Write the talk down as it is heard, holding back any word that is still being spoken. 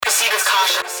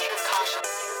Proceed as caution.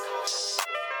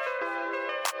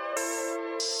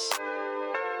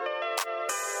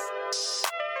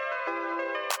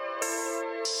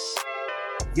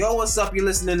 Yo, what's up? You're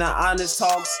listening to Honest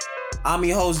Talks. I'm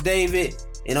your host, David.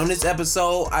 And on this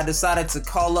episode, I decided to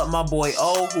call up my boy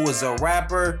O, who is a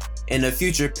rapper and a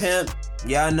future pimp.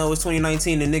 Yeah, I know it's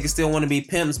 2019 and niggas still want to be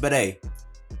pimps, but hey,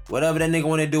 whatever that nigga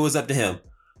want to do is up to him.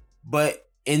 But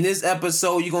in this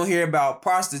episode, you're going to hear about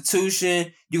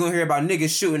prostitution. You're going to hear about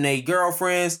niggas shooting their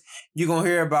girlfriends. You're going to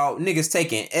hear about niggas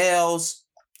taking L's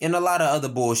and a lot of other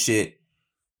bullshit.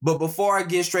 But before I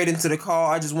get straight into the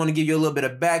call, I just want to give you a little bit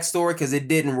of backstory because it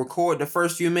didn't record the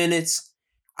first few minutes.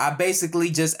 I basically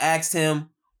just asked him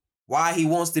why he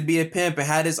wants to be a pimp and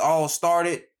how this all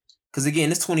started. Because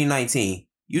again, it's 2019.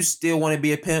 You still want to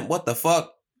be a pimp? What the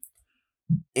fuck?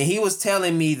 And he was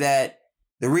telling me that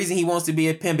the reason he wants to be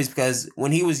a pimp is because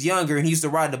when he was younger and he used to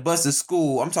ride the bus to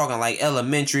school, I'm talking like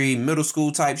elementary, middle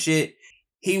school type shit,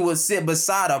 he would sit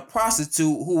beside a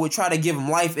prostitute who would try to give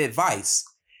him life advice.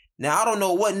 Now, I don't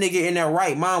know what nigga in their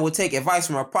right mind would take advice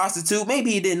from a prostitute. Maybe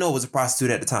he didn't know it was a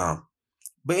prostitute at the time.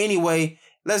 But anyway,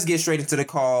 let's get straight into the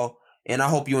call, and I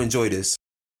hope you enjoy this.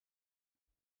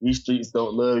 These streets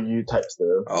don't love you type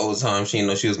stuff. All the time, she didn't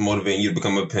know she was motivating you to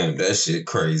become a pimp. That shit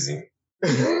crazy.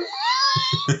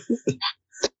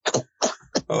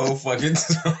 Oh, fucking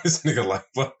this nigga like,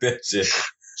 fuck that shit.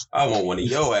 I want one of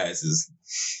your asses.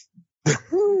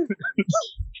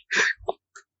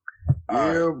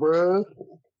 Yeah, bro.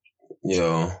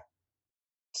 Yo,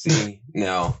 see,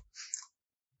 now,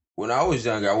 when I was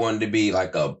younger, I wanted to be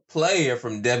like a player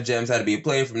from Def Jam's How to Be a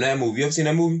Player from that movie. You ever seen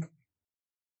that movie?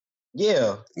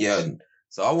 Yeah. Yeah.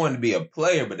 So I wanted to be a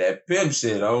player, but that pimp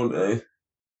shit, I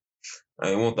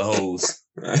ain't want the hoes.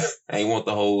 I ain't want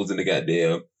the hoes in the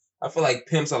goddamn. I feel like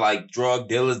pimps are like drug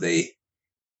dealers. They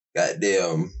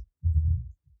goddamn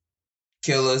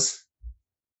killers.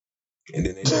 And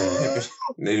then they do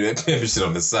that pimping shit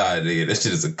on the side, nigga. That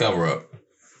shit is a cover up.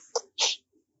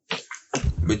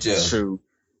 But yeah. True.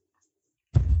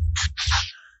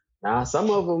 Nah,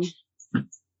 some of them,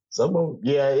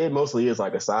 yeah, it mostly is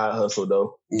like a side hustle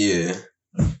though. Yeah.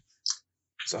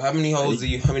 So how many hoes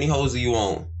do you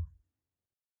own?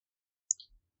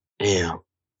 Damn.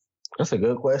 That's a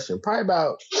good question. Probably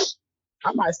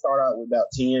I might start out with about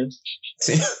 10.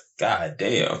 God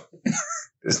damn.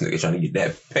 This nigga trying to get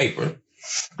that paper.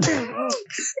 Yeah.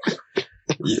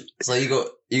 So you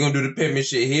gonna do the pimping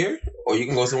shit here, or you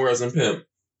can go somewhere else and pimp?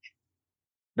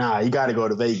 Nah, you gotta go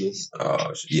to Vegas.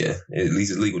 Oh yeah, at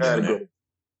least it's legal down there.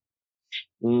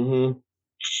 Mm-hmm.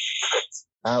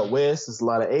 Out west, there's a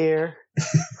lot of air,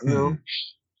 a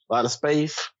lot of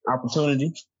space,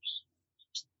 opportunity.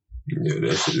 Yeah,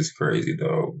 that shit is crazy,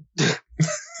 dog.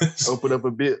 Open up a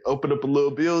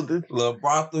little building, little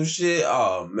brothel shit.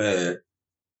 Oh man.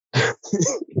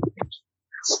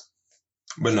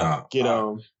 But nah. Get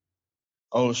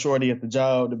old shorty at the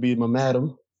job to be my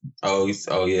madam. Oh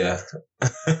yeah.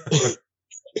 I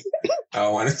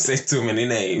don't want to say too many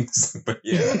names, but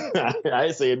yeah. I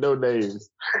ain't saying no names.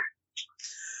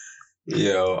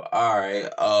 Yo, all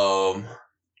right.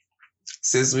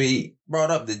 Since we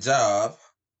brought up the job,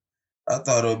 I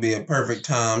thought it would be a perfect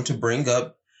time to bring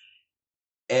up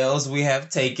L's we have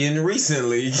taken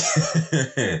recently.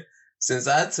 Since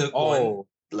I took one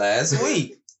last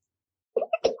week.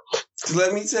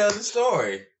 Let me tell the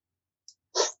story.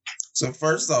 So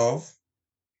first off,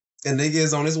 a nigga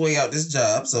is on his way out this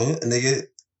job. So a nigga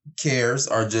cares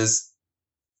are just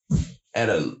at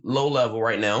a low level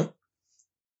right now.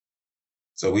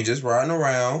 So we just riding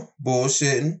around,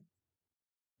 bullshitting,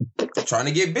 trying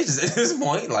to get bitches at this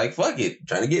point. Like, fuck it.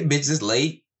 Trying to get bitches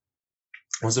late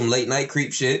on some late night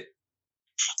creep shit.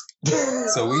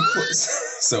 So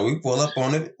we pull up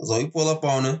on it. So we pull up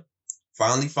on her,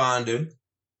 finally find her.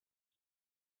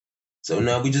 So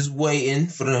now we just waiting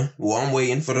I'm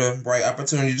waiting for the right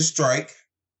opportunity to strike.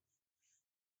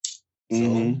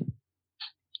 Mm-hmm. So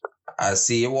I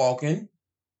see her walking.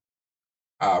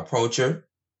 I approach her.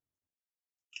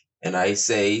 And I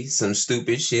say some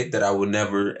stupid shit that I would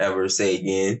never, ever say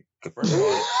again. First of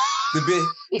all,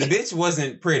 the bitch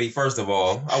wasn't pretty, first of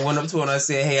all. I went up to her and I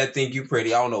said, hey, I think you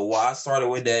pretty. I don't know why I started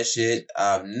with that shit.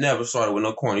 I've never started with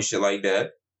no corny shit like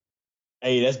that.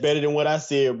 Hey, that's better than what I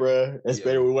said, bro. That's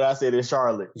better than what I said in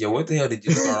Charlotte. Yo, what the hell did you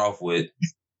start off with?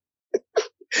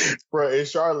 Bro, in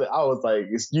Charlotte, I was like,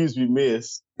 excuse me,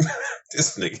 miss.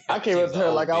 This nigga. I came up to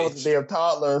her like I was a damn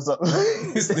toddler or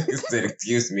something. This nigga said,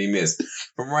 excuse me, miss.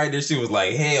 From right there, she was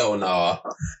like, hell no. Nah.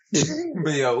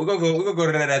 But yo, we're gonna go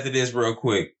to that after this real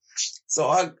quick. So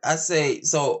I say,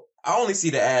 so I only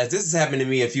see the ass. This has happened to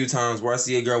me a few times where I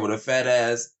see a girl with a fat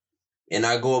ass and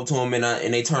I go up to them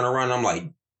and they turn around and I'm like,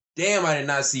 damn, I did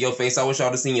not see your face. I wish I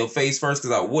would have seen your face first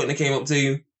because I wouldn't have came up to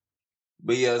you.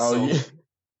 But yeah,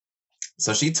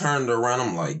 so she turned around.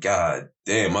 I'm like, God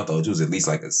damn, I thought you was at least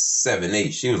like a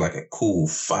 7'8". She was like a cool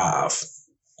 5.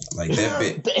 Like that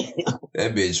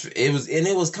bitch.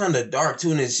 It was kind of dark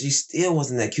too, and she still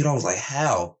wasn't that cute. I was like,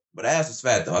 how? But ass was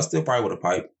fat though. I still probably would have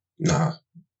piped. Nah.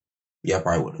 Yeah, I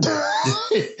probably would have.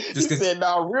 Just said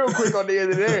nah real quick on the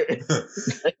end of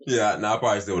that. Yeah, nah, I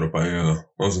probably still would have piped. Yeah,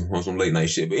 on some late night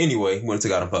shit. But anyway, went to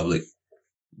took out in public.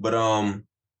 But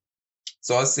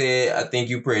so I said, I think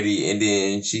you pretty, and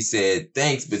then she said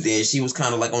thanks, but then she was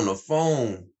kind of like on the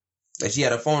phone. Like she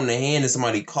had a phone in her hand and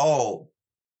somebody called.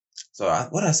 So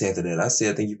what did I say after that? I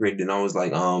said, I think you pretty. Then I was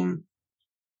like, I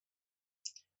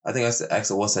think I said, asked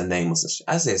her what's her name.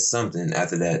 I said something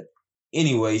after that.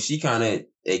 Anyway, she kind of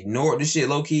ignored the shit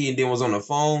low key and then was on the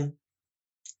phone.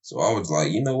 So I was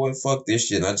like, you know what? Fuck this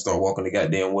shit. And I just started walking the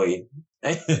goddamn way.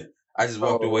 I just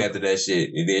walked away after that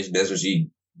shit. And then that's when she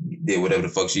did whatever the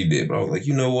fuck she did. But I was like,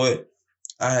 you know what?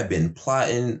 I have been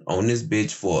plotting on this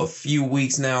bitch for a few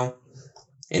weeks now.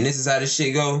 And this is how this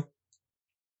shit go.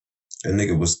 The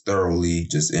nigga was thoroughly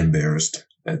just embarrassed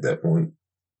at that point.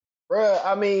 Bruh,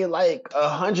 I mean, like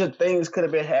 100 things could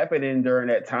have been happening during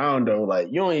that time, though. Like,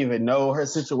 you don't even know her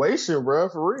situation,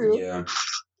 bruh, for real. Yeah.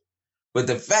 But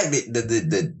the fact that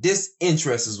the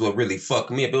disinterest is what really fucked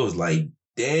me up. It was like,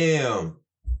 damn.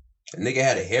 The nigga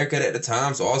had a haircut at the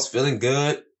time, so I was feeling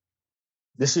good.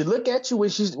 Did she look at you when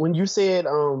she said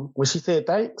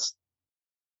thanks?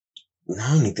 I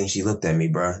don't even think she looked at me,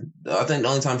 bro. I think the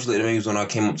only time she looked at me was when I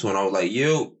came up to her and I was like,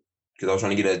 yo, because I was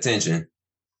trying to get her attention.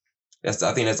 I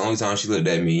think that's the only time she looked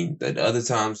at me. The other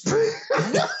times. Wait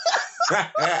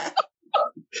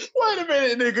a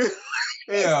minute, nigga.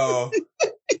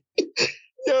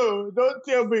 Yo,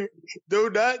 do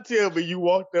not tell me you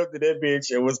walked up to that bitch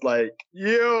and was like,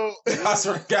 yo. I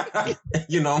swear to God,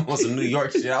 I'm on some New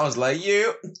York shit. I was like,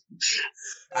 yo.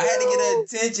 I had to get her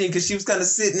attention because she was kind of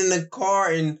sitting in the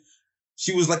car and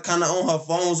she was like kind of on her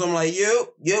phone. So I'm like,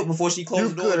 yo, before she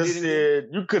closed the door.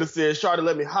 You could have said, Shawty,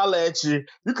 let me holler at you.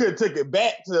 You could have took it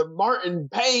back to Martin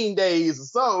Payne days or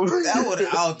something. I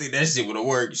don't think that shit would have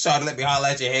worked. Shawty, let me holler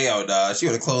at you. Hell, dog. She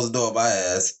would have closed the door by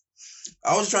ass.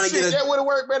 I was trying to get her. That would have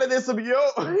worked better than some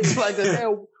like a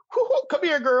damn, come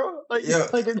here, girl. Like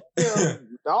a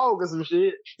damn dog or some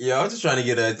shit. Yeah, I was just trying to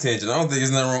get her attention. I don't think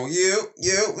there's nothing wrong with you.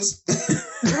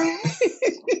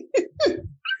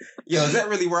 Yo, is that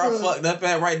really where I fucked up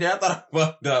at right there? I thought I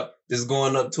fucked up just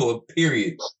going up to a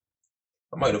period.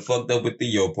 I might have fucked up with the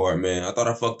yo part, man. I thought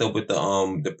I fucked up with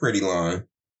the pretty line.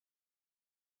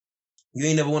 You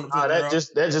ain't never went up to a girl?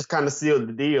 That just kind of sealed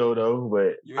the deal, though.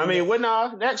 But I mean,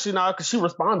 actually, because she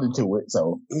responded to it.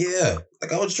 So yeah,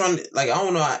 like I was trying to, like I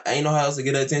don't know, I ain't know how else to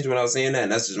get her attention when I was saying that,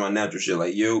 and that's just my natural shit.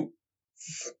 Like yo,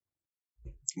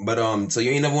 but so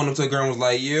you ain't never went up to a girl and was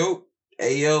like yo,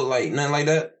 hey yo, like nothing like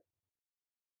that.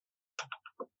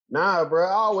 Nah, bro.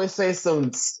 I always say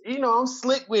I'm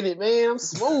slick with it, man. I'm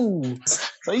smooth.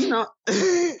 So I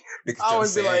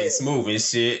always be like smooth and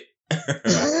shit.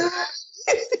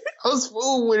 I'm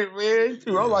smooth with it, man.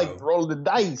 Dude, I'm like rolling the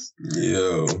dice.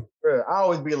 Yo. Bro, I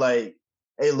always be like,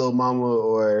 hey, little mama,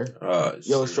 or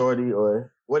yo, shorty,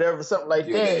 or whatever, something like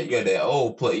that. You got that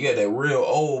old play. You got that real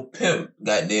old pimp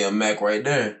goddamn Mac right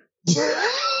there.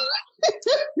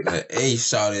 Like, hey,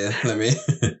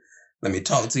 shawty, let me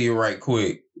talk to you right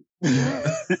quick.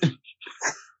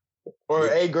 Or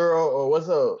hey, girl, or what's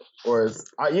up? Or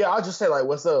I'll just say like,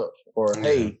 what's up? Or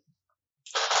hey.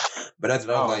 But that's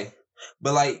what I was like.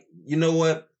 But like, you know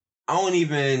what? I don't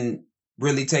even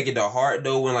really take it to heart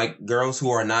though when like girls who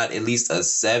are not at least a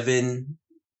 7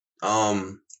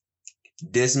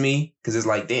 diss me, because it's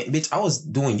like, damn, bitch, I was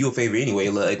doing you a favor anyway,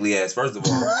 little ugly ass. First of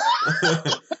all,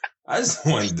 I just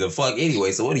wanted to fuck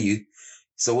anyway. So what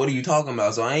are you talking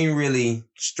about? So I ain't really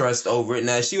stressed over it.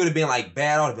 Now if she would have been like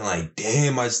bad, I would have been like,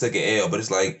 damn, I just took an L. But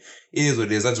it's like, it is what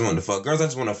it is. I just wanted to fuck. Girls, I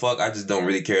just want to fuck. I just don't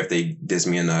really care if they diss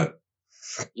me or not.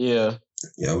 Yeah.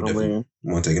 Yeah, I would definitely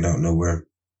want to take it out nowhere.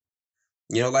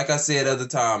 Like I said at the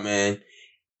time, man,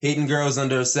 hitting girls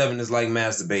under a 7 is like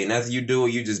masturbating. After you do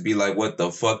it, you just be like, what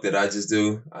the fuck did I just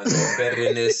do? I know better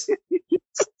than this.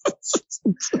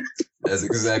 That's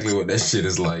exactly what that shit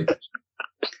is like.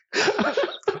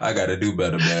 I gotta do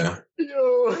better, man.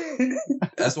 Yo.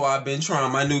 That's why I've been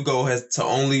trying. My new goal has to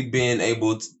only been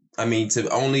able to, to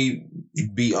only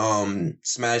be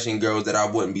smashing girls that I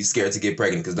wouldn't be scared to get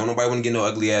pregnant, because don't nobody want to get no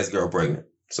ugly ass girl pregnant.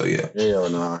 So yeah. Hell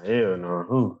no.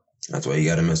 Who? That's why you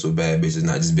gotta mess with bad bitches,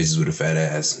 not just bitches with a fat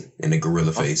ass and a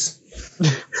gorilla face.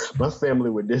 My family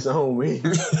would disown me.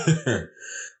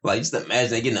 Like, just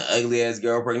imagine getting an ugly ass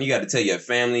girl pregnant. You got to tell your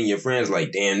family and your friends,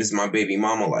 like, damn, this is my baby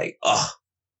mama. Like,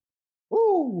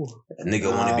 Ooh, a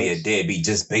nigga want to be a deadbeat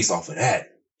just based off of that.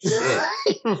 Shit.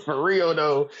 For real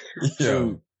though.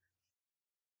 Yeah.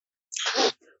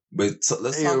 But so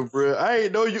let's talk. Bro, I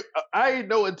ain't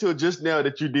know until just now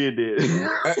that you did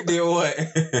that. Did what?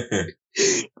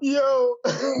 Yo.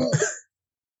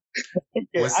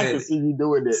 I can see you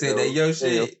doing that. Said that yo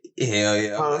shit. Hell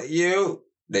yeah. Huh? Like, yo,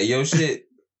 that yo shit.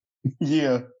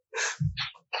 Yeah.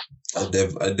 I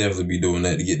definitely be doing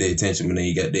that to get their attention when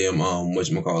they goddamn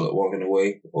whatchamacallit walking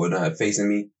away or not facing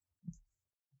me.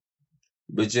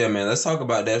 But yeah, man, let's talk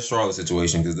about that Charlotte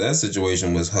situation because that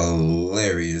situation was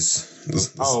hilarious.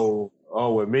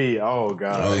 With me. Oh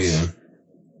god. Oh yeah.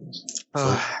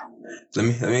 So,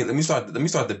 let me start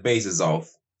the bases off.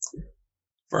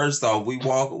 First off, we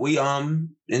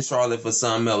in Charlotte for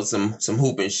something else, some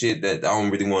hooping shit that I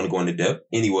don't really want to go into depth.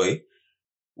 Anyway,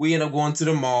 we end up going to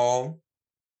the mall,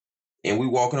 and we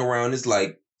walking around. There's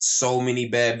like so many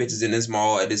bad bitches in this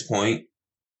mall at this point.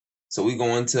 So we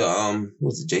going to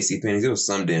what was it, JCPenney's? It was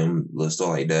some damn little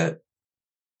store like that.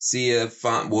 See a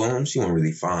fine, well, she wasn't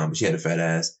really fine, but she had a fat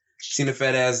ass. Seen a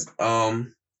fat ass,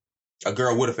 a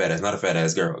girl with a fat ass, not a fat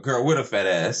ass girl, a girl with a fat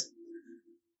ass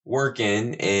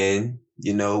working, and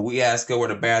you know, we ask her where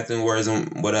the bathroom was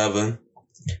and whatever,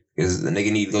 because the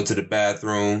nigga need to go to the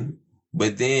bathroom.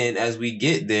 But then as we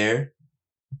get there,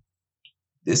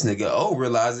 this nigga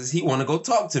realizes he want to go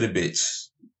talk to the bitch.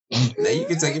 Now you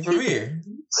can take it from here.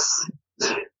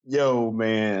 Yo,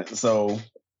 man. So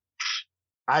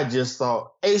I just saw.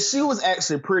 Hey, she was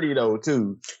actually pretty though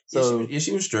too. So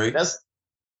she was straight.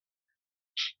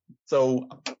 So,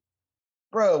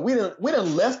 bro, we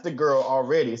done left the girl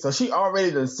already. So she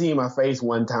already done seen my face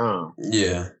one time.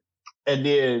 Yeah. And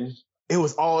then it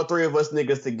was all three of us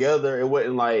niggas together. It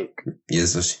wasn't like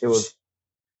so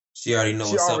she already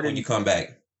knows what's up when you come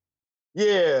back.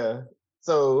 Yeah.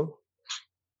 So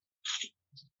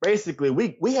basically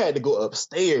we had to go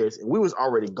upstairs and we was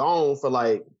already gone for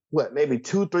like maybe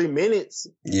 2-3 minutes.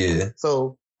 Yeah.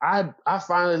 So I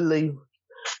finally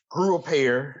grew a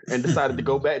pair and decided to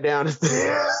go back down the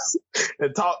stairs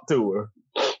and talk to her.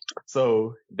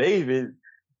 So David,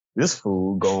 this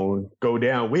fool gonna go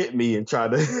down with me and try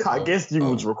to. I guess you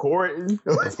was recording.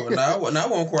 No, I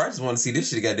won't record. I just want to see this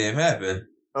shit goddamn happen.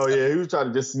 Oh yeah, he was trying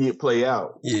to just see it play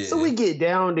out. Yeah. So we get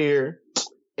down there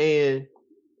and,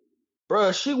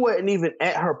 bruh, she wasn't even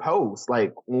at her post.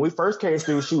 Like when we first came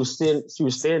through, she was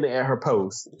standing at her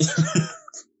post.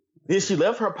 Then she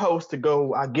left her post to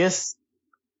go, I guess,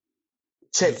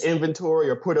 check inventory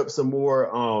or put up some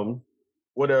more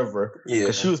whatever. Yeah.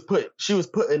 Cause she was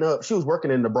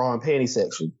working in the bra and panty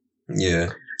section.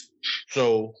 Yeah.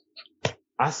 So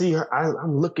I see her,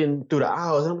 I'm looking through the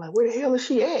aisles, I'm like, where the hell is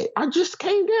she at? I just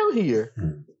came down here.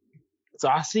 So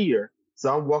I see her.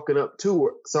 So I'm walking up to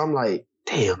her. So I'm like,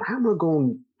 damn, how am I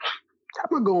going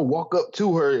to walk up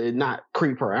to her and not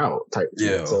creep her out type thing.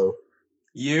 Yeah. So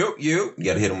you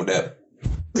gotta hit him with that.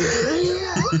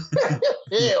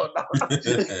 Hell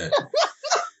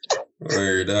no.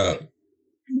 Word up.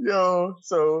 Yo,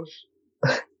 so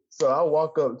I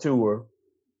walk up to her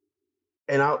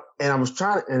and I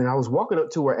was walking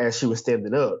up to her as she was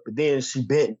standing up, but then she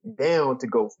bent down to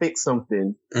go fix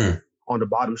something on the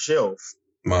bottom shelf.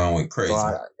 Mine went crazy.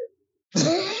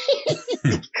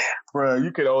 Bro,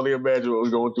 you can only imagine what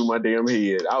was going through my damn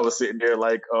head. I was sitting there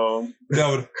like,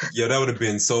 that would have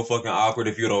been so fucking awkward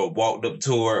if you'd have walked up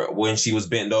to her when she was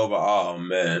bent over. Oh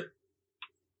man.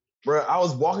 Bro, I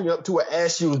was walking up to her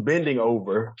as she was bending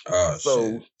over. Oh,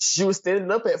 so shit. She was standing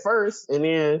up at first, and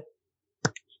then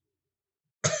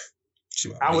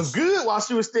I was good while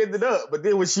she was standing up. But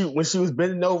then when she was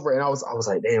bending over, and I was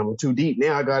like, damn, I'm too deep.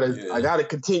 Now I gotta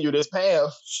continue this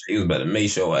path. She was about to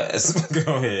make your ass.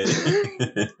 Go ahead.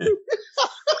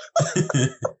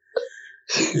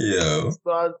 Yo.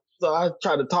 So I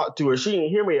tried to talk to her. She didn't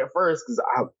hear me at first because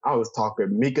I was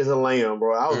talking meek as a lamb,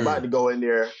 bro. I was about to go in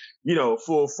there,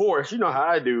 full force. You know how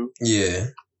I do. Yeah.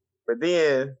 But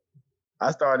then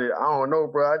I don't know,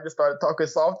 bro. I just started talking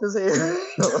soft as hell.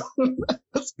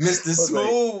 Mr.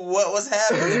 Smooth, what was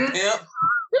happening, pimp?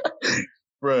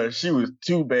 Bro, she was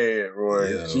too bad, bro.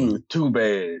 Yeah. She was too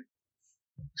bad.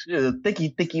 She was a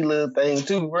thicky little thing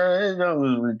too, bro. That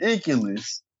was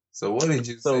ridiculous. So what did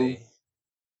you say?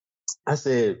 I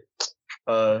said,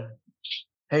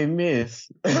 hey,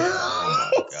 miss.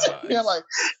 Oh, my God. Yeah, like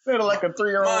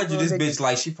 3-year-old. Mind you, this bitch,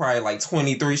 like, she probably like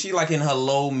 23. She like in her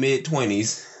low,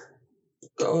 mid-20s.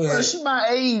 Go ahead. Bro, she my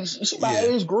age. She my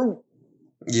age group.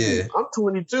 Yeah. I'm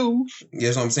 22. Yeah,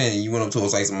 that's what I'm saying. You went up to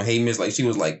us like some hey miss, like she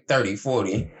was like 30,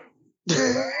 40.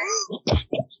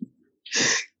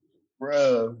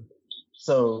 Bruh.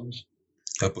 So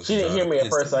she didn't hear me at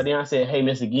first, so then I said, "Hey,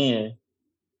 miss," again.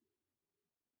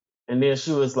 And then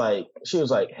she was like,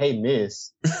 "Hey,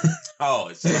 miss." Oh,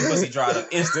 shit, that pussy dried up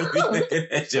instantly.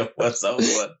 That shit was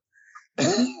over.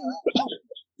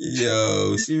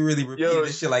 Yo, she really repeated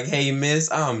this shit like, "Hey,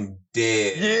 miss, I'm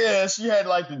dead." Yeah, she had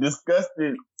like the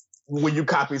disgusted when you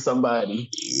copy somebody.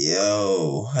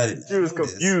 Yo, She was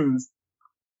confused.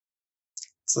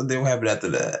 So then what happened after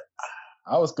that?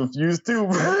 I was confused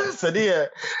too. So then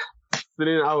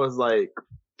I was like,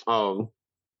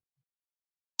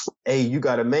 "Hey, you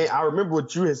got a man?" I remember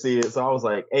what you had said, so I was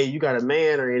like, "Hey, you got a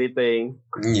man or anything?"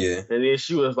 Yeah. And then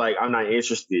she was like, "I'm not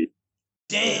interested."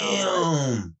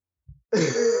 Damn.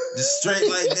 Just straight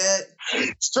like that.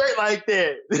 Straight like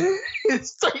that.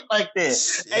 Straight like that.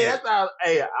 Shit. Hey, that's how.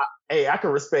 Hey, I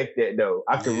can respect that though.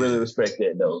 I can really respect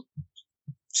that though.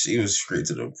 She was straight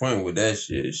to the point with that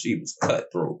shit. She was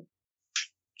cutthroat.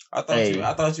 I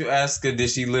thought you asked her, did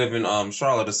she live in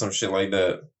Charlotte or some shit like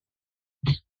that?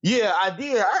 Yeah, I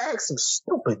did. I asked some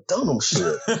stupid dumb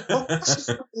shit.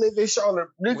 She live in Charlotte.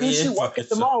 Nigga, she work at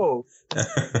the mall.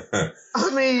 I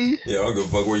mean, yeah, I don't give a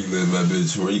fuck where you live, my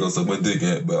bitch. Where you gonna suck my dick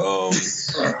at? But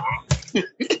you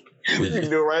can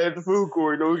do it right at the food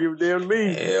court. Don't give a damn to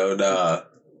me. Hell nah.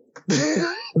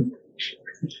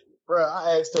 Bro,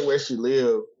 I asked her where she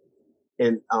lived,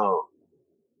 and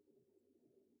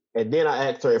then I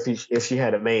asked her if she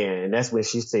had a man, and that's when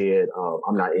she said,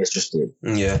 "I'm not interested."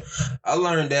 Yeah, I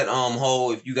learned that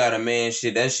whole if you got a man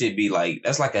shit, that shit be like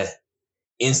that's like a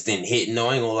instant hit. No,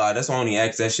 I ain't gonna lie, that's why I don't even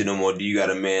ask that shit no more. Do you got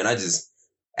a man? I just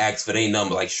ask for their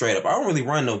number like straight up. I don't really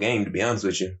run no game, to be honest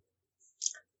with you.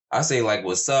 I say like,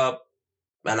 "What's up?"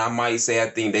 And I might say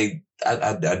I think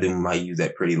I do might use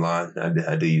that pretty line.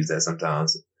 I do use that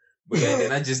sometimes, but yeah,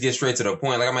 then I just get straight to the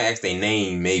point. Like I might ask their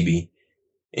name maybe.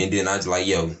 And then I just like,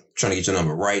 yo, trying to get your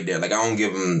number right there. Like, I don't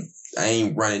give them, I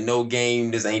ain't running no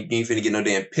game. This ain't finna get no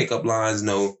damn pickup lines,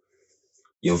 no,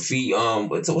 your feet,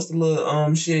 what's the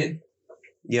little, shit?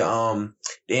 Yeah,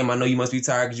 damn, I know you must be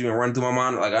tired because you been running through my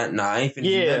mind. Like, I ain't finna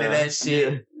do none of that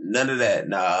shit. Yeah. None of that,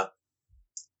 nah.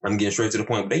 I'm getting straight to the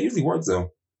point, but they usually work,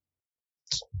 though.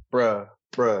 Bruh,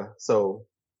 so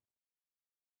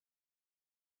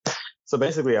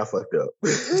basically, I fucked up.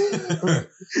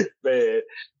 Bad.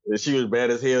 And she was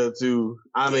bad as hell, too.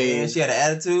 I mean, she had an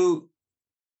attitude?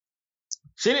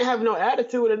 She didn't have no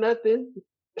attitude or nothing.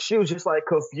 She was just, like,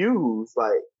 confused.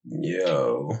 Like,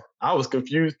 yo. I was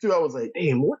confused, too. I was like,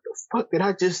 damn, what the fuck did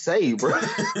I just say, bro?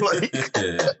 Like,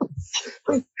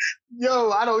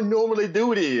 yo, I don't normally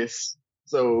do this.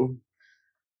 So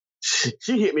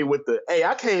she hit me with hey,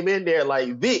 I came in there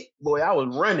like Vic, boy, I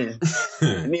was running.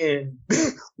 And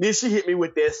then she hit me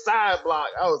with that side block.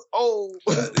 I was old.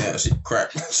 Yeah, she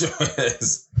cracked your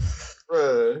ass.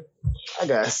 Bruh, I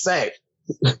got sacked.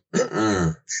 Yeah,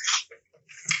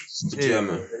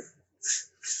 man.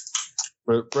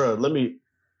 Bruh,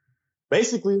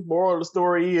 basically, moral of the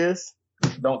story is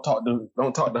don't talk to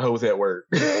hoes at work.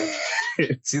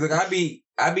 See, look, I be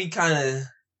kind of,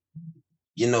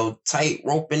 tight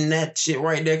roping that shit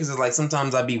right there, because it's like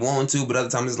sometimes I be wanting to, but other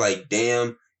times it's like,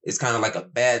 damn, it's kind of like a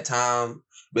bad time.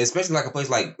 But especially like a place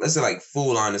like, let's say like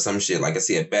Food Line or some shit, like I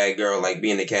see a bad girl like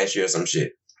being the cashier or some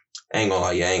shit. I ain't gonna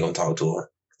lie, I ain't gonna talk to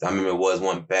her. I remember it was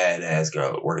one badass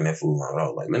girl working at Food Line. I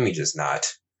was like, let me just not.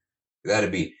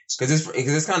 That'd be, because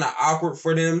it's kind of awkward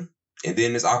for them, and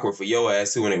then it's awkward for your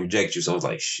ass too when they reject you. So it's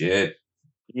like, shit.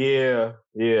 Yeah.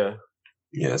 Yeah,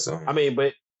 so. I mean,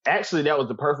 but actually, that was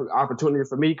the perfect opportunity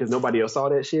for me because nobody else saw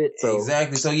that shit. So.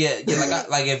 Exactly. So yeah,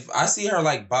 like if I see her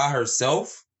like by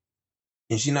herself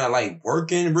and she not like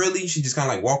working really, she just kind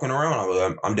of like walking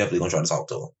around, I'm definitely gonna try to talk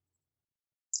to her.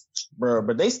 Bro,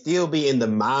 but they still be in the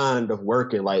mind of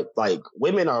working. Like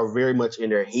women are very much in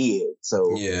their head.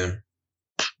 So yeah,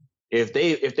 if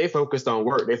they focused on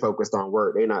work, they focused on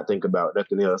work. They not think about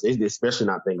nothing else. They especially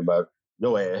not think about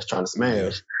your ass trying to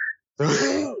smash.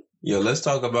 Yeah. Yo, let's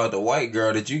talk about the white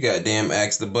girl that you goddamn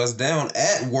asked to bust down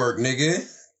at work, nigga.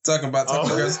 Talking about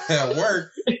girls at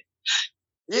work.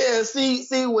 Yeah, see,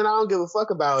 when I don't give a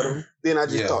fuck about them, then I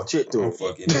just talk shit to them.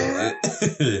 Fucking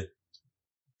it.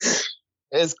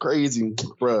 That's crazy,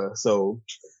 bruh. So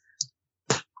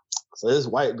this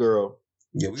white girl,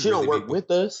 she don't work with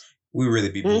us. We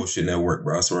really be bullshitting at work,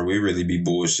 bro. I swear, we really be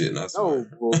bullshitting. I swear.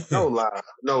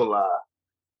 No lie.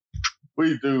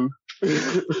 We do.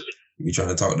 We trying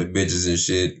to talk to bitches and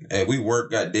shit. And we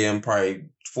work goddamn probably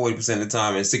 40% of the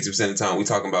time and 60% of the time we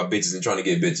talking about bitches and trying to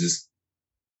get bitches.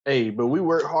 Hey, but we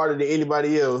work harder than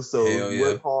anybody else. So you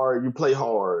work hard, you play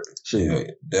hard. Shit. Yeah,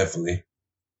 definitely.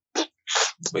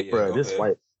 But bro, this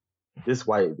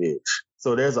white bitch.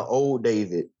 So there's an old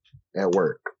David at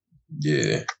work.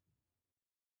 Yeah.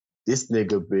 This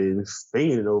nigga been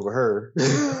fiending over her.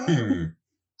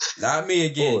 Not me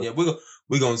again. Yeah,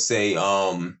 we're gonna say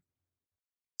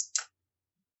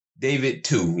David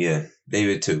 2. Yeah,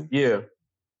 David 2. Yeah,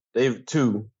 David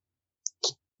 2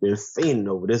 been fiending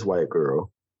over this white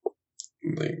girl.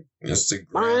 Like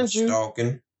Instagram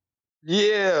stalking.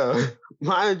 Yeah,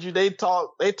 mind you, they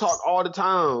talk all the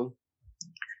time,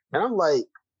 and I'm like,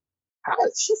 how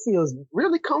she feels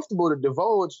really comfortable to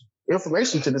divulge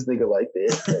information to this nigga like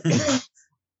this.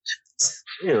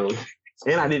 You know,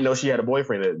 and I didn't know she had a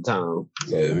boyfriend at the time.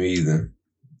 So Yeah, me either.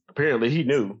 apparently he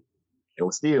knew. It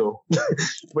was still,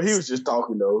 but he was just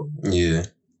talking though. Yeah.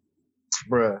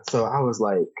 Bruh. So I was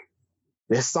like,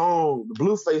 this song, the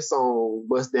Blueface song,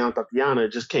 Bust Down Tatiana,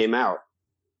 just came out.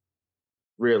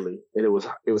 Really. And it was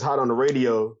hot on the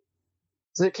radio.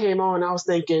 So it came on and I was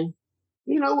thinking,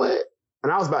 you know what?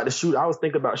 And I was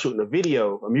thinking about shooting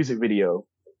a music video.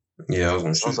 Yeah, I was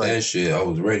gonna shoot that shit. I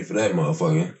was ready for that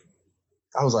motherfucker.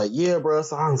 I was like, yeah, bro.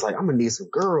 So I was like, I'm gonna need some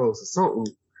girls or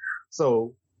something.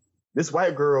 So this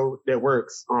white girl that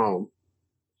works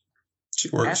She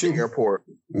works at the airport.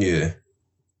 Yeah.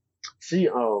 She's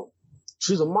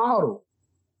a model.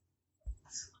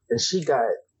 And she got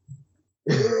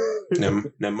now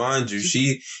mind you,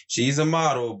 she's a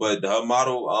model, but her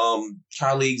model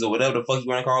colleagues or whatever the fuck you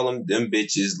want to call them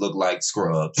bitches look like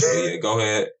scrubs. So yeah, go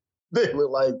ahead. They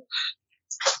look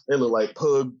like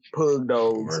pug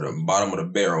dogs. Or the bottom of the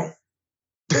barrel.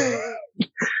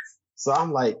 So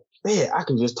I'm like, man, I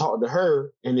can just talk to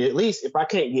her, and at least if I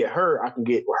can't get her, I can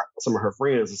get some of her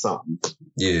friends or something.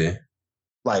 Yeah.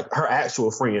 Like her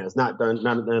actual friends, not none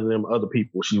of them other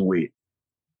people she with.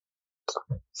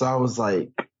 So I was like,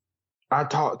 I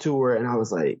talked to her and I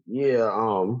was like, yeah,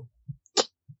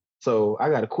 so I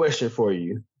got a question for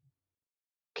you.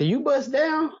 Can you bust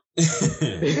down? And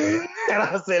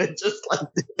I said it just like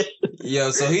that.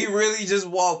 Yo, so he really just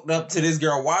walked up to this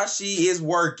girl while she is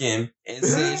working and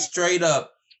said straight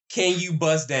up, can you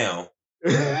bust down?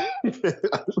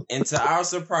 And to our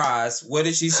surprise, what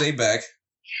did she say back?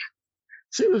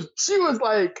 She was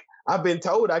like, I've been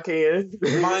told I can.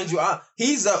 Mind you,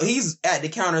 he's at the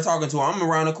counter talking to her. I'm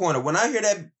around the corner. When I hear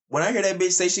that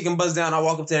bitch say she can bust down, I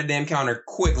walk up to that damn counter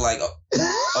quick, like,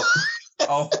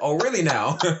 oh, really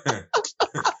now?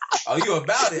 Oh, you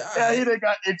about it? All Yeah, right. he done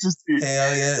got interested.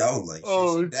 Hell yeah! I was like,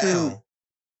 Oh, down.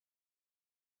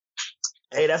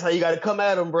 Hey, that's how you got to come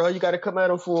at them, bro. You got to come at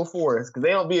them full force because they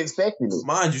don't be expecting it.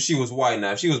 Mind you, she was white.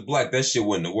 Now, if she was black, that shit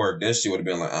wouldn't have worked. That shit would have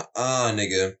been like,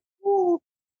 nigga.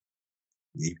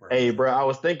 Hey, bro, I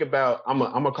was thinking about I'm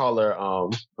gonna call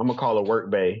her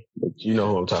Work Bay. You know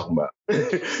who I'm talking about.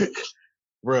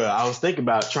 Bro, I was thinking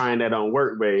about trying that on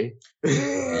Work Bay.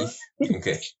 You can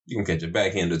catch a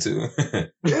backhander too.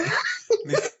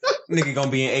 Nigga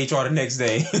gonna be in HR the next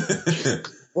day.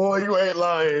 Boy, you ain't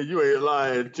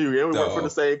lying too. And we work for the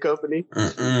same company.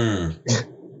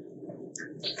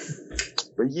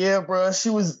 But yeah, bro, she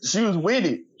was with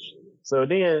it. So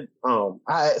then,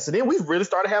 we really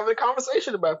started having a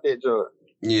conversation about that, John.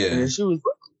 Yeah. And she was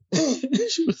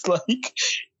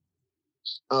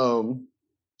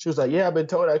like, yeah, I've been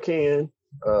told I can.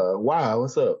 Why?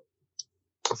 What's up?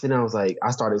 So then I was like,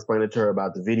 I started explaining to her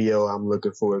about the video. I'm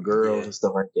looking for girls and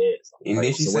stuff like that. So and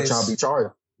then she what y'all be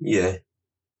charging? Yeah.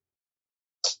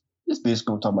 This bitch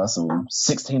gonna talk about some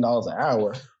 $16 an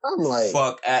hour. I'm like,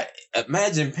 fuck.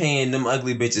 Imagine paying them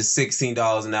ugly bitches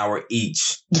 $16 an hour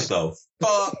each. So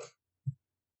fuck.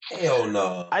 Hell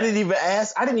no. I didn't even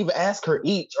ask her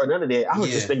each or none of that. I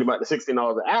was just thinking about the $16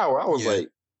 an hour. I was like,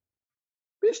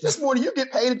 bitch, that's more than you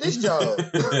get paid at this job.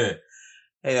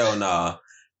 Hell nah.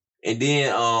 And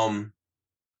then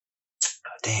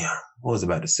damn, what was I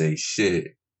about to say?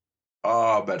 Shit. Oh,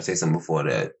 I was about to say something before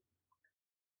that.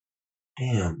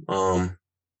 Damn. Go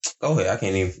ahead. I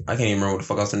can't even remember what the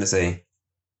fuck I was going to say.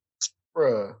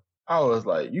 Bruh, I was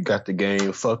like, you got the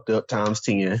game fucked up times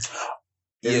 10.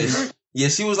 Yeah,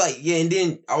 she was like, yeah, and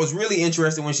then I was really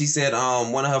interested when she said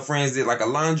one of her friends did like a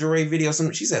lingerie video.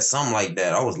 She said something like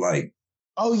that. I was like,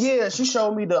 oh yeah, she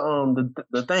showed me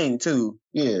the thing too.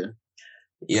 Yeah.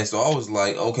 Yeah, so I was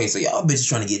like, okay, so y'all bitches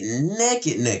trying to get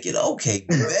naked. Okay,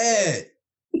 bad.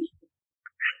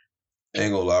 I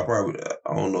ain't gonna lie,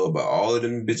 I don't know about all of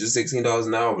them bitches $16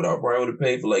 an hour, but I probably would have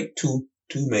paid for like two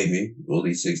maybe, or at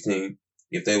least 16,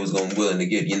 if they was willing to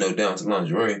get, down to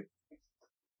lingerie.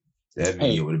 That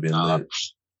video would have been lit.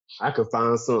 I could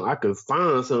find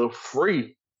some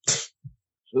free.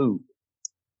 Dude,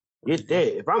 get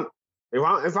that.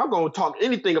 If I'm gonna talk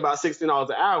anything about $16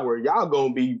 an hour, y'all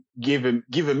gonna be giving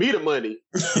me the money.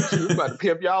 You about to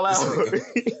pimp y'all out.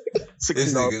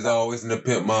 This nigga's always in the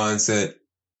pimp mindset.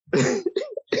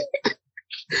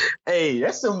 Hey,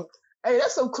 that's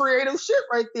some creative shit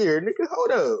right there, nigga.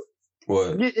 Hold up.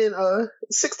 What? Getting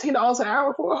 $16 an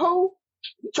hour for a hoe?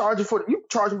 You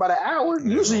charging by the hour?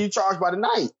 Yeah. Usually you charge by the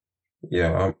night.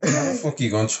 Yeah, how the fuck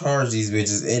you gonna charge these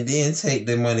bitches and then take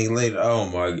the money later? Oh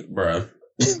my, bro.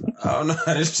 I don't know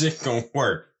how this shit gonna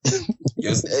work.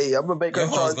 Hey, I'm gonna make her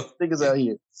charge niggas out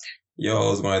here. Your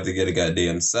hoes gonna have to get a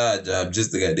goddamn side job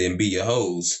just to goddamn be your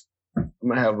hoes. I'm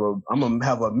gonna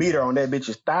have a meter on that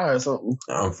bitch's thigh or something.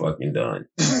 I'm fucking done.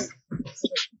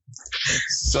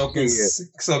 So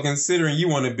considering you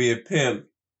want to be a pimp,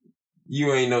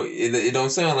 you ain't no. It don't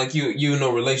sound like you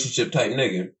no relationship type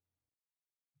nigga.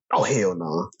 Oh hell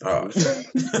no. Oh shit.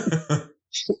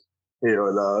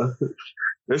 Hell no.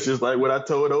 That's just like what I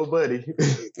told old buddy.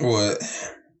 What?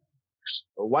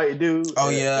 A white dude. Oh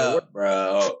yeah,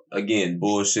 bro. Again,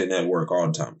 bullshitting at work all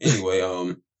the time. Anyway,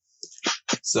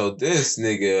 so this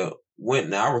nigga went.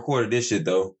 Now I recorded this shit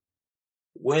though.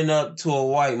 Went up to a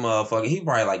white motherfucker. He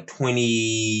probably like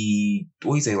 20.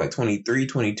 What he say? Like 23,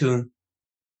 22.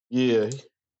 Yeah.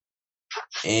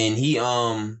 And he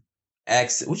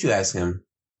asked. What you ask him?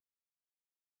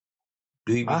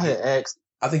 I had asked.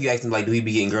 I think you asked him like, do he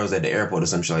be getting girls at the airport or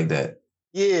some shit like that?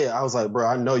 Yeah, I was like, bro,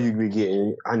 I know you be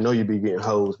getting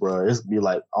hoes, bro. It's be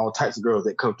like all types of girls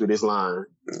that come through this line.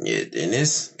 Yeah, and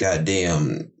this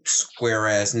goddamn square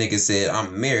ass nigga said,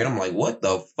 I'm married. I'm like, what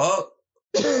the fuck?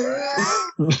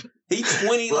 He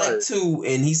 20 right. like 2,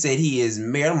 and he said he is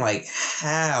married. I'm like,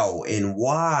 how and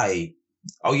why?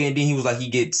 Oh yeah, and then he was like, he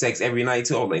get sex every night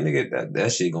too. I was like, nigga,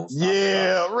 that shit gonna stop.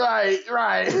 Yeah, right.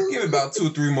 Give it about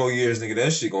 2-3 more years, nigga.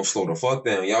 That shit gonna slow the fuck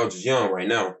down. Y'all just young right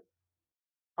now.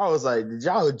 I was like, did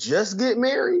y'all just get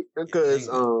married? Because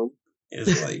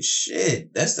it's like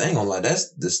shit. I ain't gonna lie.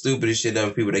 That's the stupidest shit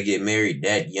ever. People that get married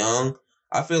that young.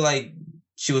 I feel like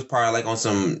she was probably like on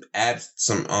some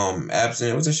abstinence.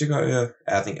 What's that shit called? Yeah,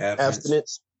 I think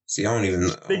abstinence. See, I don't even know.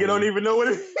 Nigga don't even know what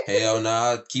it is. Hell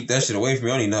nah, keep that shit away from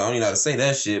me. I don't even know how to say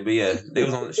that shit. But yeah, she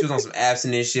was on some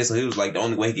abstinence shit, so he was like, the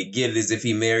only way he could get it is if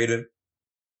he married her.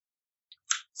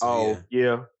 So,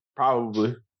 yeah,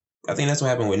 probably. I think that's what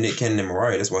happened with Nick Cannon and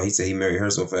Mariah. That's why he said he married her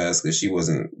so fast, because she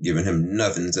wasn't giving him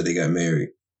nothing until they got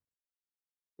married.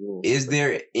 Is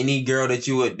there any girl that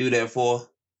you would do that for?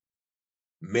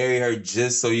 Marry her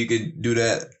just so you could do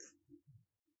that?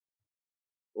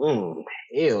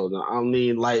 Hell no. I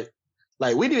mean, like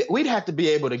we'd have to be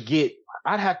able to get.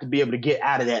 I'd have to be able to get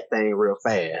out of that thing real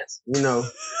fast. You know,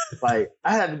 like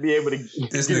I had to be able to.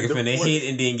 This nigga finna hit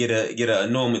and then get a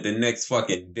annulment the next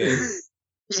fucking day.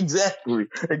 Exactly.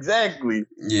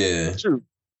 Yeah. True.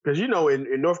 Because you know,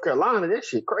 in North Carolina, that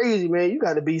shit crazy, man. You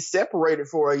got to be separated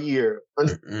for a year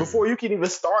before you can even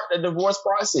start the divorce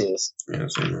process. Yeah,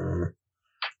 so,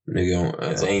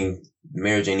 nigga,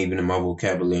 marriage ain't even in my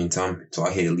vocabulary until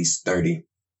I hit at least 30.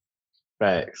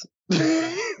 Facts.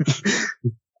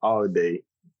 All day.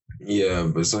 Yeah,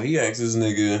 but so he asked this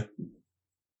nigga,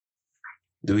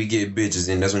 do we get bitches?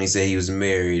 And that's when he said he was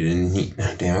married. And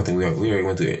I think we already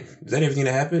went through it. Is that everything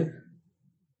that happened?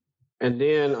 And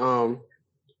then,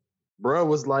 bruh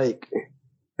was like,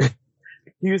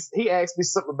 he asked me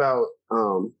something about,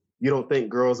 you don't think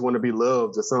girls want to be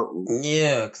loved or something.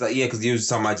 Yeah, because you was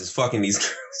talking about just fucking these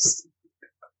girls.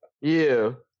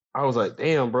 Yeah. I was like,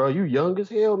 damn, bro, you young as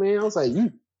hell, man. I was like,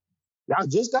 y'all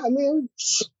just got married?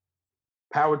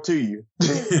 Power to you.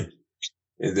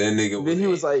 And that nigga then he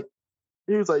was like,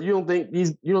 you don't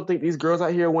think these girls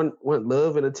out here want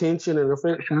love and attention and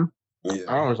affection? Yeah.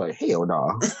 I was like, hell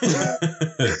no.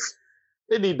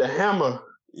 They need the hammer.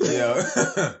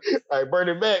 Yeah. Like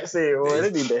Bernie Mac said, boy,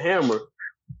 they need the hammer.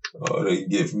 All they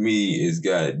give me is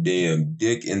goddamn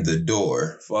dick in the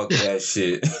door. Fuck that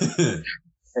shit.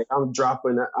 Hey, I'm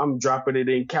dropping it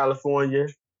in California.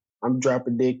 I'm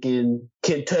dropping dick in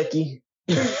Kentucky.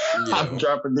 Yeah. I'm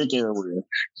dropping dick everywhere.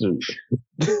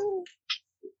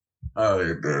 All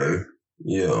right, bro.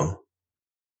 Yo.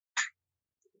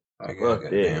 I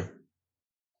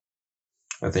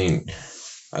think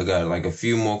I got like a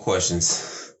few more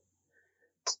questions.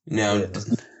 Now,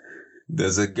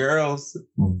 does a girl's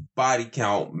body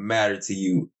count matter to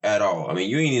you at all? I mean,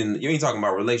 you ain't talking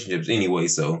about relationships anyway,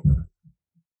 so.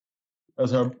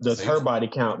 Does her body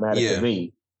count matter to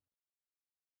me?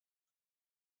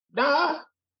 Nah.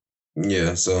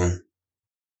 Yeah, so.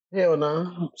 Hell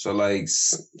no. So like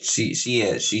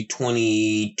she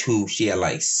 22, she had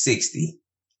like 60.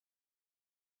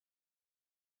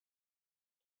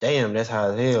 Damn, that's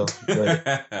high as hell.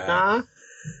 But, nah.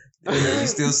 You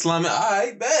still slumming? All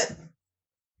right, bet.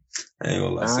 I ain't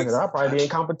gonna lie. Nah, I'll probably be in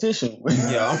competition.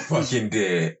 Yeah, I'm fucking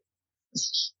dead.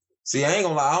 See, I ain't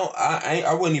gonna lie.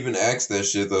 I wouldn't even ask that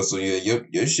shit though. So yeah,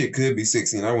 your shit could be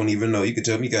 16. I wouldn't even know. You could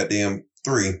tell me goddamn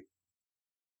 3.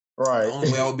 Right. The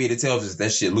only way I would be to tell is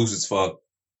that shit loose as fuck.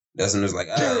 That's when it's like,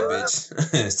 all right,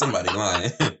 bitch. Somebody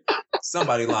lying.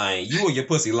 Somebody lying. You or your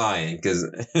pussy lying. Because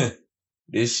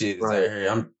this shit is right here.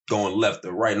 I'm going left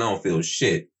or right and I don't feel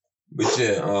shit. But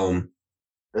yeah,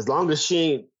 as long as she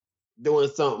ain't doing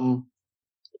something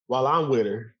while I'm with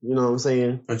her, you know what I'm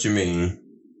saying? What you mean?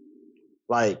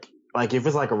 Like if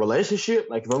it's like a relationship,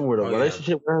 like if I'm with a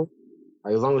relationship with her,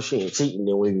 like as long as she ain't cheating,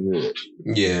 then we good.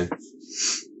 Yeah.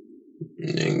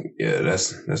 Yeah,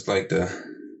 that's like the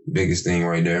biggest thing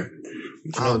right there.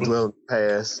 I don't dwell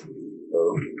past.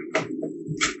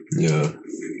 Yeah.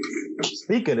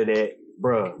 Speaking of that,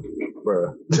 bruh.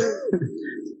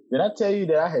 Did I tell you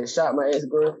that I had shot my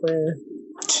ex-girlfriend?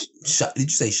 Shot? Did you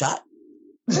say shot?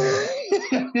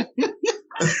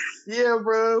 Yeah,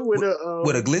 bro. With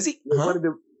a glizzy? Huh?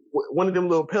 One of them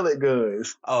little pellet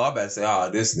guns. Oh, I about to say,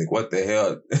 this nigga, what the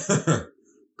hell?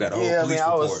 Got a whole police report.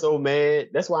 I was so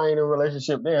mad. That's why I ain't in a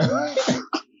relationship there.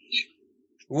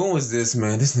 When was this,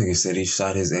 man? This nigga said he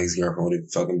shot his ex-girlfriend with a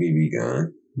fucking BB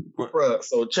gun. Bruh,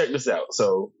 so check this out.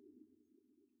 So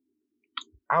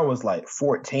I was like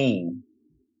 14.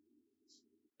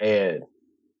 And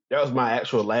that was my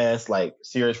actual last like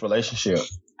serious relationship.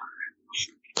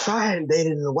 So I hadn't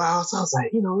dated in a while, so I was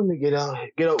like, let me get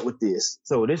up with this.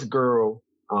 So this girl,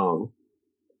 I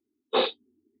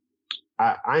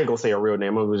ain't gonna say her real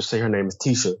name. I'm gonna just say her name is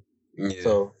Tisha. Yeah.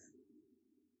 So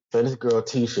this girl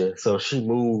Tisha, so she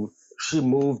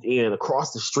moved in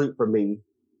across the street from me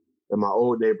in my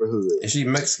old neighborhood. Is she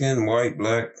Mexican, white,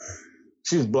 black?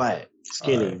 She was black,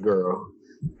 skinny girl.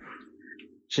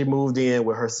 She moved in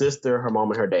with her sister, her mom,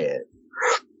 and her dad,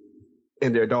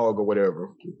 and their dog or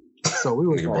whatever. So we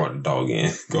were brought the dog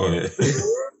in. Go ahead.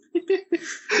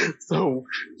 So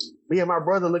me and my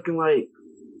brother looking like,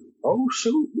 oh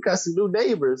shoot, we got some new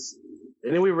neighbors,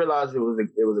 and then we realized it was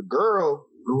a girl.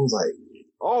 I was like,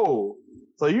 oh,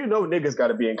 so niggas got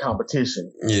to be in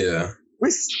competition. Yeah.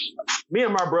 Me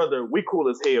and my brother, we cool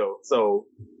as hell. So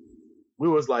we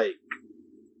was like,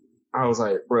 I was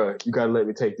like, bruh, you got to let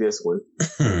me take this one.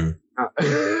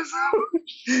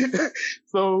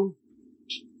 So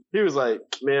he was like,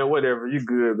 man, whatever, you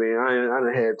good, man. I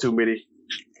done had too many.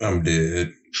 I'm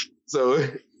dead. So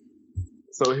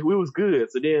we was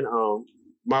good. So then,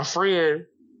 my friend,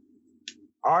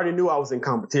 I already knew I was in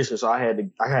competition, so I had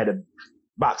to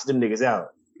box them niggas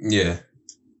out. Yeah.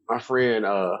 My friend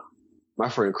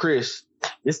Chris,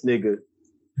 this nigga,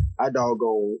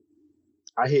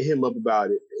 I hit him up about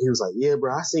it. He was like, yeah,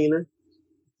 bro, I seen her.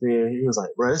 Then he was like,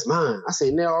 bro, that's mine. I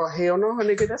said, no, hell no,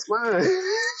 nigga, that's mine.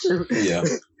 Yeah.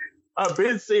 I've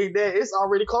been seeing that. It's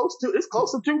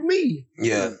closer to me.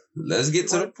 Yeah. Let's get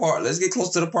to the part. Let's get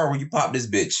close to the part where you pop this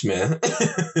bitch, man.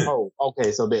 Oh,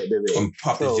 okay. So bet.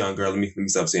 Pop this young girl. Let me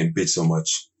stop saying bitch so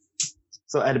much.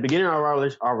 So at the beginning of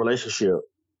our relationship,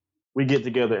 we get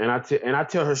together and I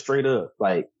tell her straight up,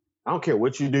 like, I don't care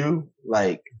what you do.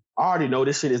 Like, I already know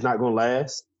this shit is not going to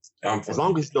last. As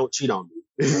long as you don't cheat on me.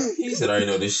 He said, I already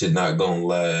know this shit not going to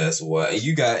last. What?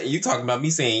 You talking about me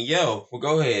saying, yo, well,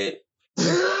 go ahead.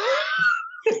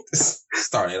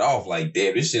 Starting it off like,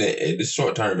 damn, this shit it's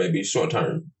short term, baby. Short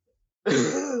term.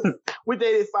 We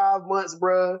dated 5 months,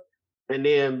 bruh. And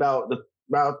then about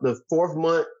the 4th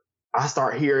month, I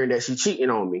start hearing that she cheating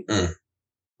on me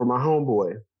for my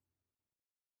homeboy.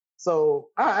 So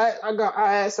I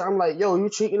asked her, I'm like, yo, you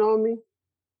cheating on me?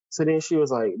 So then she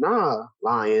was like, nah,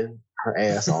 lying her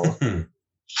ass off.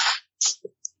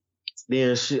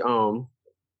 Then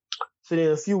so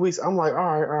then a few weeks, I'm like,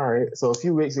 all right. So a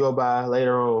few weeks go by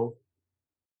later on.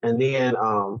 And then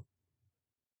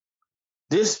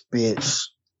this bitch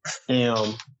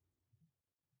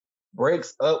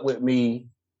breaks up with me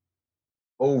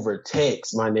over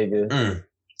text, my nigga.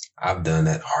 I've done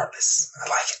that. Heartless. I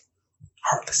like it.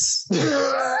 Heartless.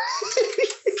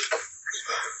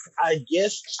 I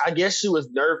guess she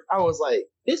was nervous. I was like,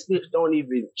 this bitch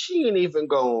she ain't even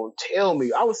gonna tell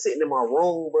me. I was sitting in my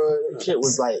room, bro. That shit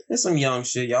was like, it's some young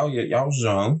shit. Y'all was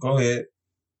young. Go ahead.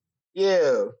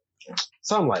 Yeah.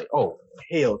 So I'm like, oh,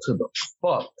 hell to the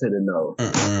fuck to the no.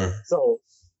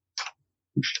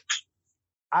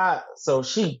 So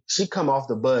she come off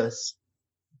the bus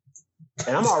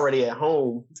and I'm already at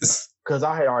home because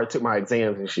I had already took my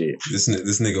exams and shit. This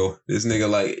nigga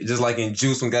like, just like in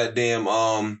Juice when goddamn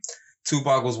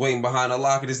Tupac was waiting behind the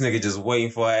locker, this nigga just waiting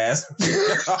for her ass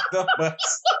off the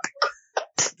bus.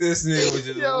 This nigga was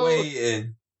just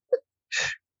waiting.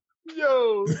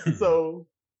 Yo,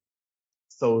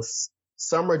 so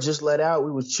summer just let out.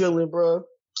 We was chilling, bro.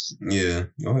 Yeah.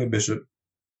 Go ahead, Bishop.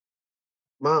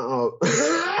 My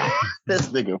this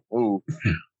nigga fool.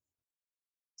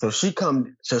 So she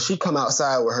come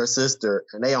outside with her sister,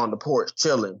 and they on the porch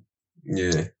chilling.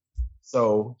 Yeah.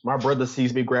 So my brother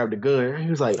sees me grab the gun.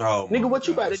 He was like, Oh, "Nigga, what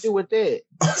you about to do with that?"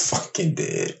 I'm fucking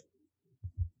dead.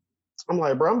 I'm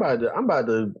like, "Bro, I'm about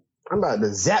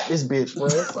to zap this bitch, bro.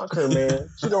 Fuck her, man.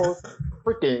 She don't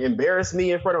freaking embarrass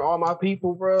me in front of all my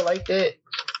people, bro, like that."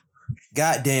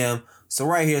 Goddamn. So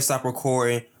right here, stop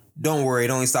recording. Don't worry,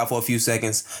 it only stopped for a few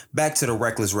seconds. Back to the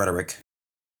reckless rhetoric.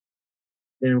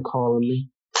 Them calling me.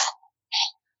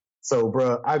 So,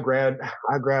 bro, I grabbed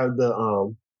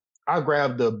the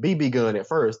BB gun at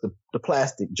first, the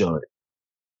plastic joint.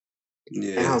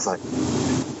 Yeah. And I was like,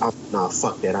 nah,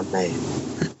 fuck that, I'm mad.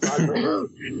 So I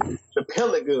grabbed the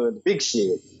pellet gun, the big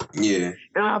shit. Yeah.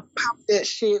 And I popped that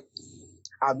shit.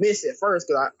 I missed it first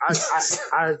because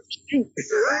I shoot.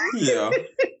 Yeah.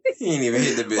 He ain't even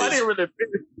hit the bitch. I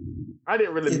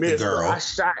didn't really Hit miss the girl.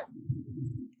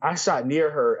 I shot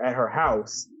near her at her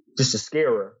house just to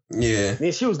scare her. Yeah. And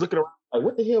then she was looking around like,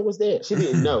 what the hell was that? She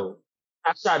didn't know.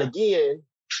 I shot again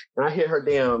and I hit her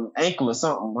damn ankle or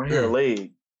something. I hit her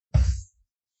leg.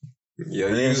 Yeah,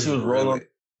 And then she was rolling.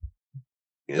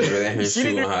 You was really in here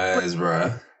shooting her ass,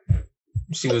 bro.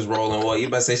 She was rolling what? You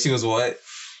about to say she was what?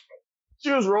 She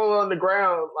was rolling on the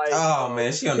ground like. Oh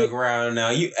man, she on the ground now.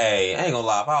 Hey, I ain't gonna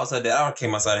lie. If I was her dad, I would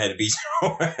came outside and had to beat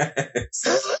your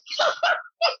ass.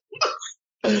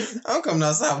 I'm coming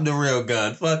outside with the real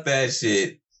gun. Fuck that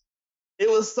shit. It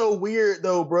was so weird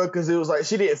though, bro, because it was like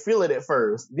she didn't feel it at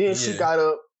first. Then she got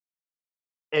up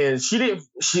and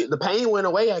the pain went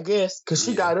away, I guess, because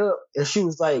she got up and she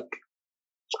was like,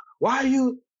 why are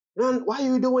you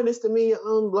doing this to me?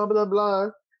 Blah, blah, blah.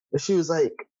 And she was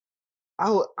like, I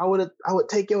would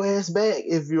take your ass back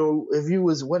if you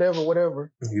was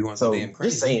whatever. If you want so, some damn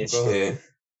crazy, just saying go shit.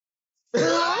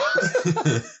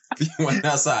 ahead. If you went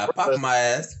outside, pop my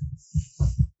ass.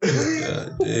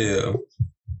 God damn.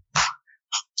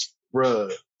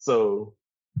 Bruh. So,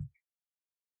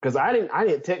 cause I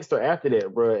didn't text her after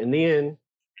that, bruh. And then,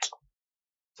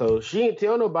 so she didn't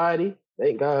tell nobody.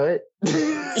 Thank God.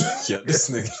 Yeah, this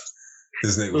nigga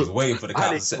was waiting for the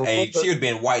cops to say, hey, if she would have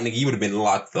been white, nigga, you would have been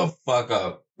locked the fuck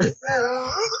up.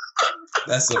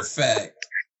 That's a fact.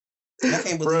 I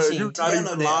can't believe she didn't tell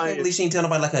no dad. I can't believe she didn't tell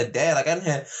nobody like her dad. Like I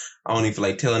don't even feel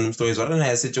like telling them stories, but I done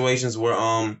had situations where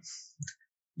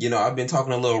I've been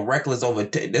talking a little reckless over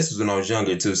this was when I was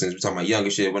younger too, since we're talking about younger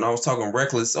shit. When I was talking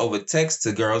reckless over text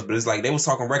to girls, but it's like they was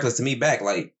talking reckless to me back.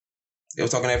 Like they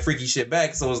was talking that freaky shit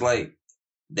back. So it was like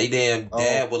they damn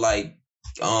dad would like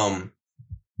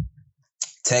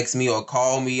text me or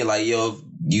call me like, yo,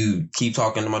 you keep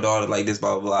talking to my daughter like this,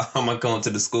 blah, blah, blah. I'm not going to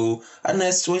the school. I didn't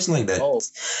have a situation like that. Oh.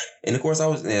 And of course I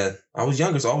was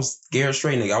younger, so I was scared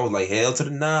straight, nigga. I was like, hell to the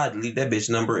nah, delete that bitch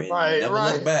number and never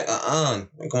look back. I'm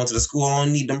going to the school. I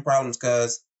don't need them problems,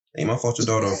 cuz ain't my fault your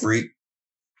daughter a freak.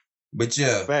 But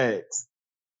yeah. Facts.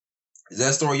 Is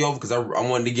that story over? Because I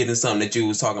wanted to get into something that you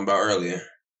was talking about earlier.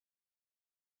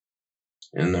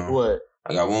 What?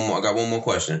 I got one more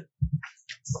question.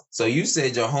 So you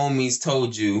said your homies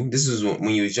told you, this is when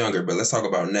you was younger, but let's talk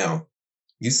about now.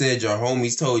 You said your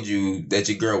homies told you that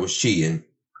your girl was cheating.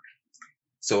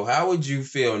 So how would you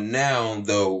feel now,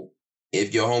 though,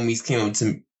 if your homies came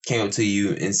to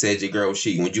you and said your girl was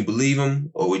cheating? Would you believe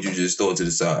them, or would you just throw it to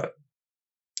the side?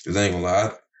 Because I ain't gonna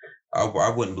lie,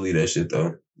 I wouldn't believe that shit,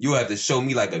 though. You have to show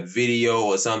me, like, a video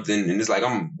or something, and it's like,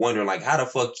 I'm wondering, like, how the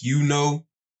fuck you know,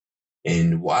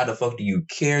 and why the fuck do you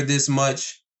care this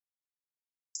much?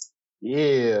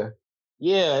 Yeah,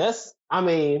 I'm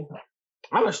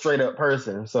a straight up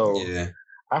person, so yeah.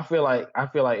 I feel like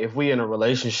if we in a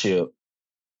relationship,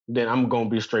 then I'm gonna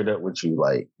be straight up with you,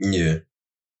 like. Yeah.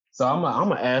 So I'm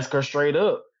gonna ask her straight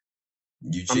up.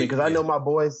 You cheat? I mean, because I know my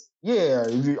boys. Yeah,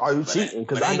 are you cheating?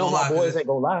 Because I know my boys ain't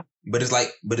gonna lie. But it's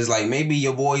like maybe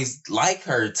your boys like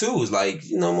her too. It's like,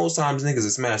 most times niggas are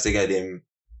smash they goddamn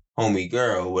homie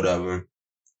girl or whatever.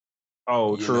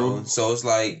 Oh, true. So it's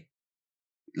like,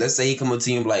 let's say he come up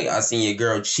to you and be like, I seen your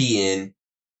girl cheating,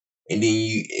 and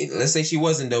then let's say she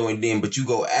wasn't though, and then but you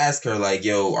go ask her like,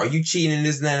 yo, are you cheating in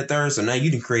this and that and the third? So now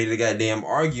you done created a goddamn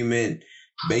argument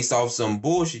based off some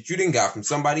bullshit you done got from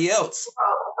somebody else.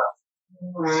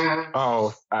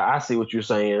 Oh, I see what you're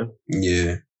saying.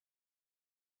 Yeah.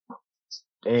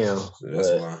 Damn. So that's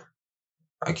why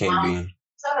I can't be.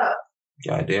 Shut up.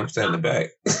 Goddamn, stand in the back.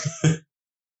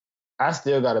 I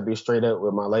still gotta be straight up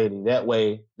with my lady. That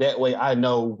way I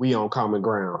know we on common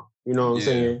ground. You know what I'm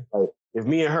saying? Like if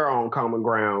me and her are on common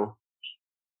ground,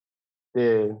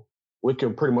 then we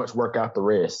can pretty much work out the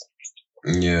rest.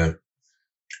 Yeah.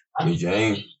 I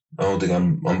don't think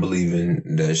I'm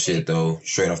believing that shit though.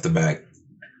 Straight off the back.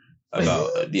 I'm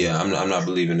not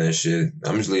believing that shit.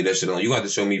 I'm just leaving that shit on. You have to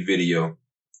show me video,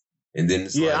 and then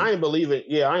it's I ain't believing.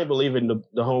 Yeah, I ain't believing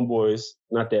the homeboys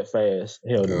not that fast.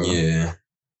 Hell no. Yeah,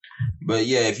 but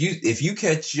yeah, if you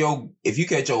catch your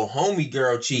homie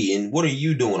girl cheating, what are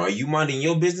you doing? Are you minding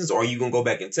your business, or are you gonna go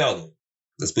back and tell them?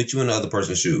 Let's put you in the other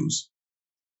person's shoes.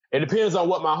 It depends on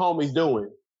what my homie's doing.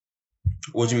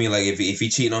 What you mean, like if he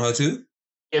cheating on her too?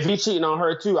 If he cheating on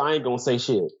her too, I ain't gonna say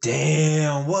shit.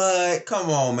 Damn, what? Come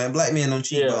on, man. Black men don't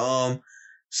cheat, but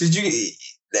should you?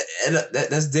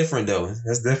 That's different though.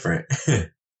 That's different. it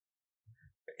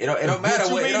don't matter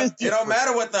what it don't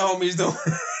matter what the homie's doing.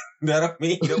 That don't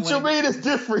mean what you mean it's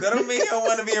different. That don't mean he don't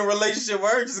want to be in a relationship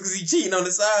with her just because he cheating on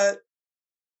the side.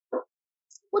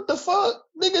 What the fuck,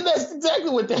 nigga? That's exactly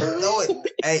what that.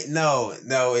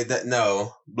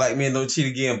 No. Black men don't cheat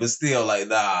again, but still, like,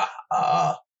 nah.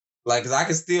 Like, cause I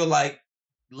can still like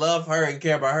love her and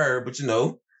care about her, but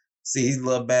see he's a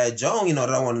little bad Joan,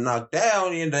 that I want to knock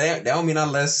down, and that don't mean I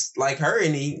less like her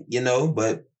any,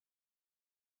 but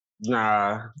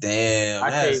nah. Damn,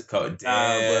 that's cold.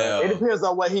 Damn. It depends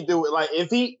on what he do. Like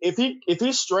if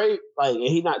he's straight, like and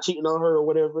he not cheating on her or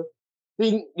whatever,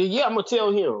 then yeah, I'm gonna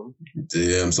tell him.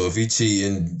 Damn. So if he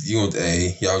cheating, y'all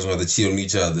just gonna have to cheat on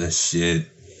each other. Shit.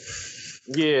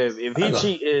 Yeah, if he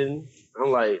cheating, I'm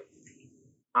like.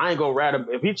 I ain't gonna rat him.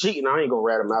 If he cheating, I ain't gonna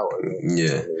rat him out.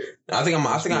 Yeah, I think I'm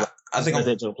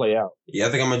gonna play out. Yeah, I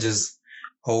think I'm gonna just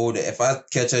hold it. If I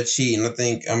catch her cheating, I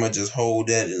think I'm gonna just hold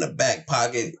that in the back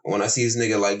pocket when I see this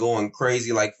nigga like going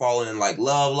crazy, like falling in like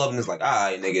love, and it's like, all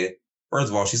right, nigga. First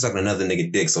of all, she's sucking another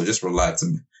nigga dick, so just relax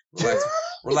with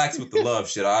the love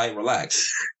shit. All right,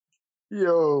 relax.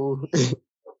 Yo.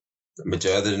 But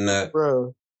other than that,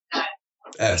 bro.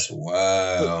 That's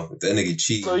wow. That nigga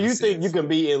cheating. So you think you can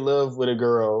be in love with a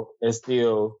girl and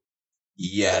still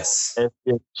yes. And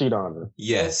still cheat on her?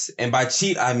 Yes. And by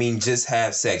cheat I mean just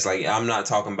have sex. Like I'm not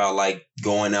talking about like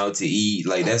going out to eat.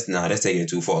 Like that's taking it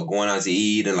too far. Going out to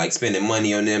eat and like spending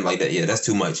money on them like that. Yeah, that's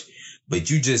too much. But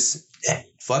you just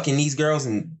fucking these girls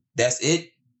and that's it.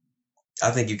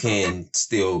 I think you can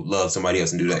still love somebody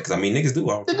else and do that. Cause I mean niggas do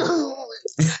all the time.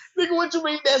 Nigga, what you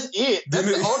mean? That's it. That's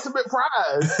the ultimate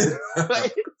prize.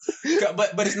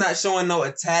 but it's not showing no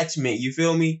attachment. You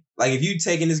feel me? Like if you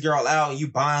taking this girl out and you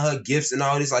buying her gifts and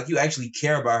all this, like you actually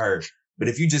care about her. But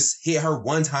if you just hit her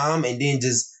one time and then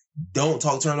just don't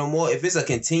talk to her no more, if it's a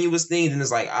continuous thing, then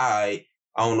it's like, I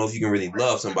don't know if you can really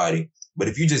love somebody. But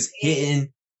if you just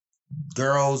hitting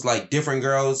girls, like different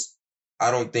girls,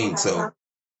 I don't think so.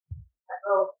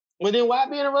 Well, then why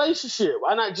be in a relationship?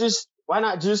 Why not just?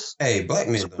 Hey, black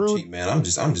men don't cheat, man. I'm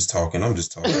just talking. I'm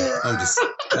just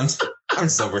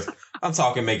sober. I'm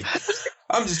talking,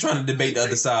 I'm just trying to debate the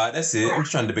other side. That's it. I'm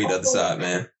just trying to debate the other side,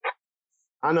 man.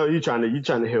 I know you trying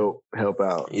to help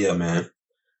out. Yeah, man.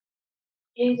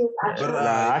 But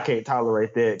I can't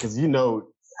tolerate that because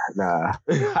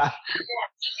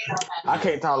I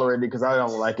can't tolerate it because I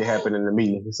don't like it happening to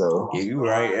me. So yeah, you're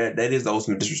right. That is the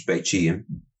ultimate disrespect, cheating.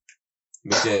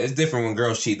 But yeah, it's different when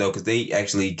girls cheat though, because they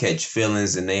actually catch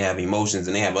feelings and they have emotions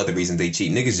and they have other reasons they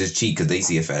cheat. Niggas just cheat because they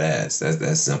see a fat ass.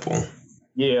 That's simple.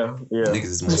 Yeah. Niggas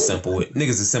is more simple with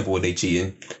they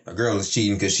cheating. A girl is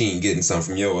cheating because she ain't getting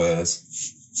something from your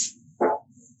ass.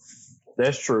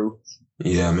 That's true.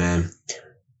 Yeah, man.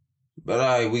 But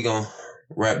all right, we gonna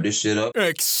wrap this shit up.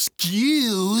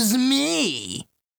 Excuse me.